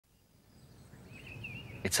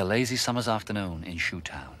It's a lazy summer's afternoon in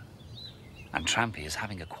Shoetown, and Trampy is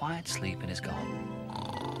having a quiet sleep in his garden.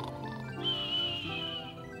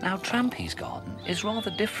 Now, Trampy's garden is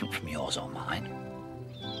rather different from yours or mine.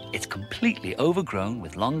 It's completely overgrown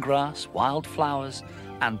with long grass, wild flowers,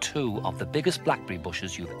 and 2 of the biggest blackberry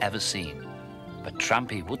bushes you've ever seen. But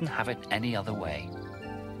Trampy wouldn't have it any other way.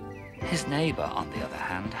 His neighbour, on the other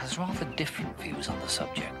hand, has rather different views on the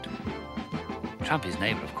subject. Trampy's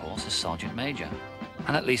neighbour, of course, is Sergeant Major.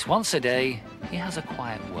 And at least once a day, he has a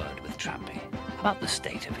quiet word with Trampy about the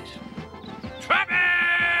state of it. Trampy!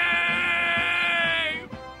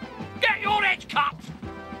 Get your edge cut!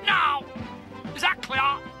 Now! Is that clear?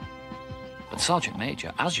 But Sergeant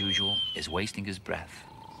Major, as usual, is wasting his breath.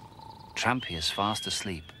 Trampy is fast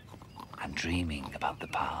asleep and dreaming about the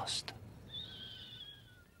past.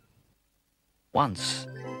 Once,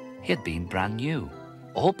 he had been brand new,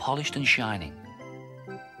 all polished and shining.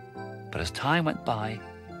 But as time went by,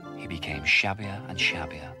 he became shabbier and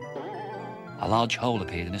shabbier. A large hole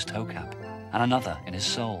appeared in his toe cap, and another in his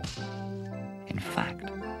sole. In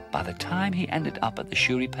fact, by the time he ended up at the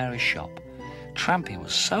shoe repairer's shop, Trampy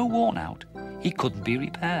was so worn out, he couldn't be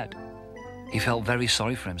repaired. He felt very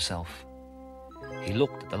sorry for himself. He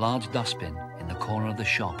looked at the large dustbin in the corner of the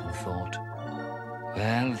shop and thought,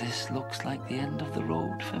 well, this looks like the end of the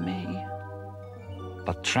road for me.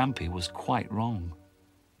 But Trampy was quite wrong.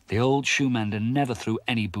 The old shoe mender never threw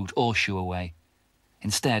any boot or shoe away.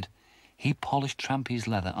 Instead, he polished Trampy's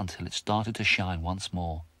leather until it started to shine once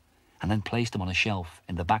more, and then placed him on a shelf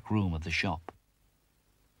in the back room of the shop.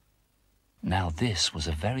 Now this was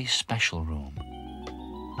a very special room.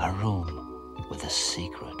 A room with a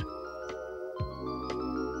secret.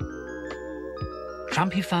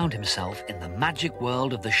 Trampy found himself in the magic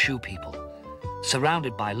world of the shoe people,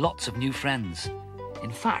 surrounded by lots of new friends.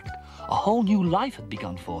 In fact, a whole new life had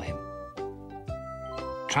begun for him.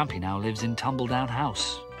 Trampy now lives in Tumbledown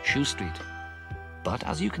House, Shoe Street. But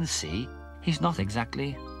as you can see, he's not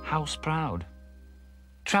exactly house proud.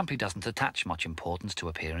 Trampy doesn't attach much importance to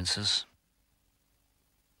appearances.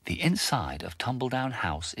 The inside of Tumbledown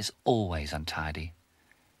House is always untidy.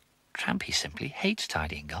 Trampy simply hates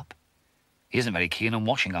tidying up. He isn't very keen on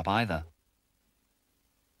washing up either.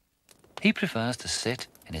 He prefers to sit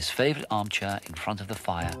in his favourite armchair in front of the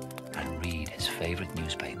fire and read his favourite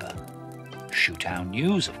newspaper. Shoetown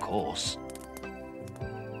News, of course.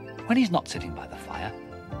 When he's not sitting by the fire,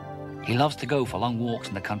 he loves to go for long walks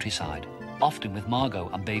in the countryside, often with Margot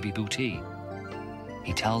and baby Booty.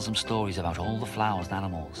 He tells them stories about all the flowers and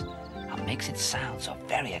animals and makes it sound so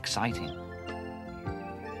very exciting.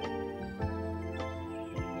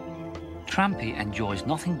 Trampy enjoys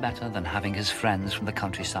nothing better than having his friends from the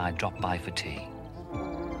countryside drop by for tea.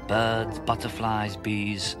 Birds, butterflies,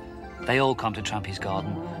 bees, they all come to Trampy's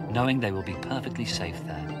garden, knowing they will be perfectly safe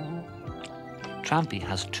there. Trampy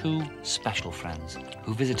has 2 special friends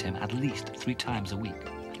who visit him at least 3 times a week.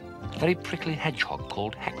 A very prickly hedgehog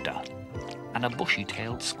called Hector, and a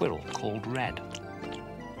bushy-tailed squirrel called Red.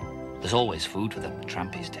 There's always food for them at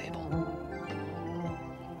Trampy's table.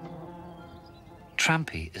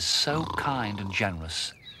 Trampy is so kind and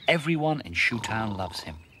generous, everyone in Shoetown loves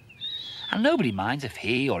him. And nobody minds if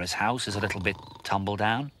he or his house is a little bit tumble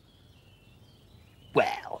down.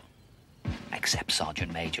 Well, except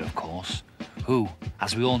Sergeant Major, of course, who,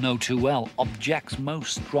 as we all know too well, objects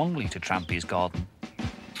most strongly to Trampy's garden.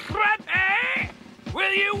 Trampy!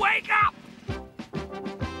 Will you wake up?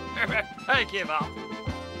 I give up.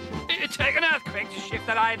 It'd take an earthquake to shift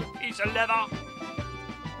that idle piece of leather.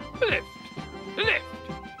 Lift, lift,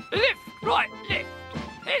 lift, right, lift,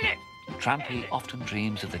 lift. Trampy often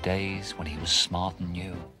dreams of the days when he was smart and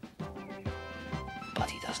new.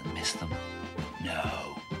 But he doesn't miss them.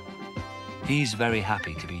 No. He's very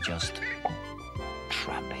happy to be just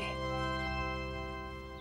Trampy.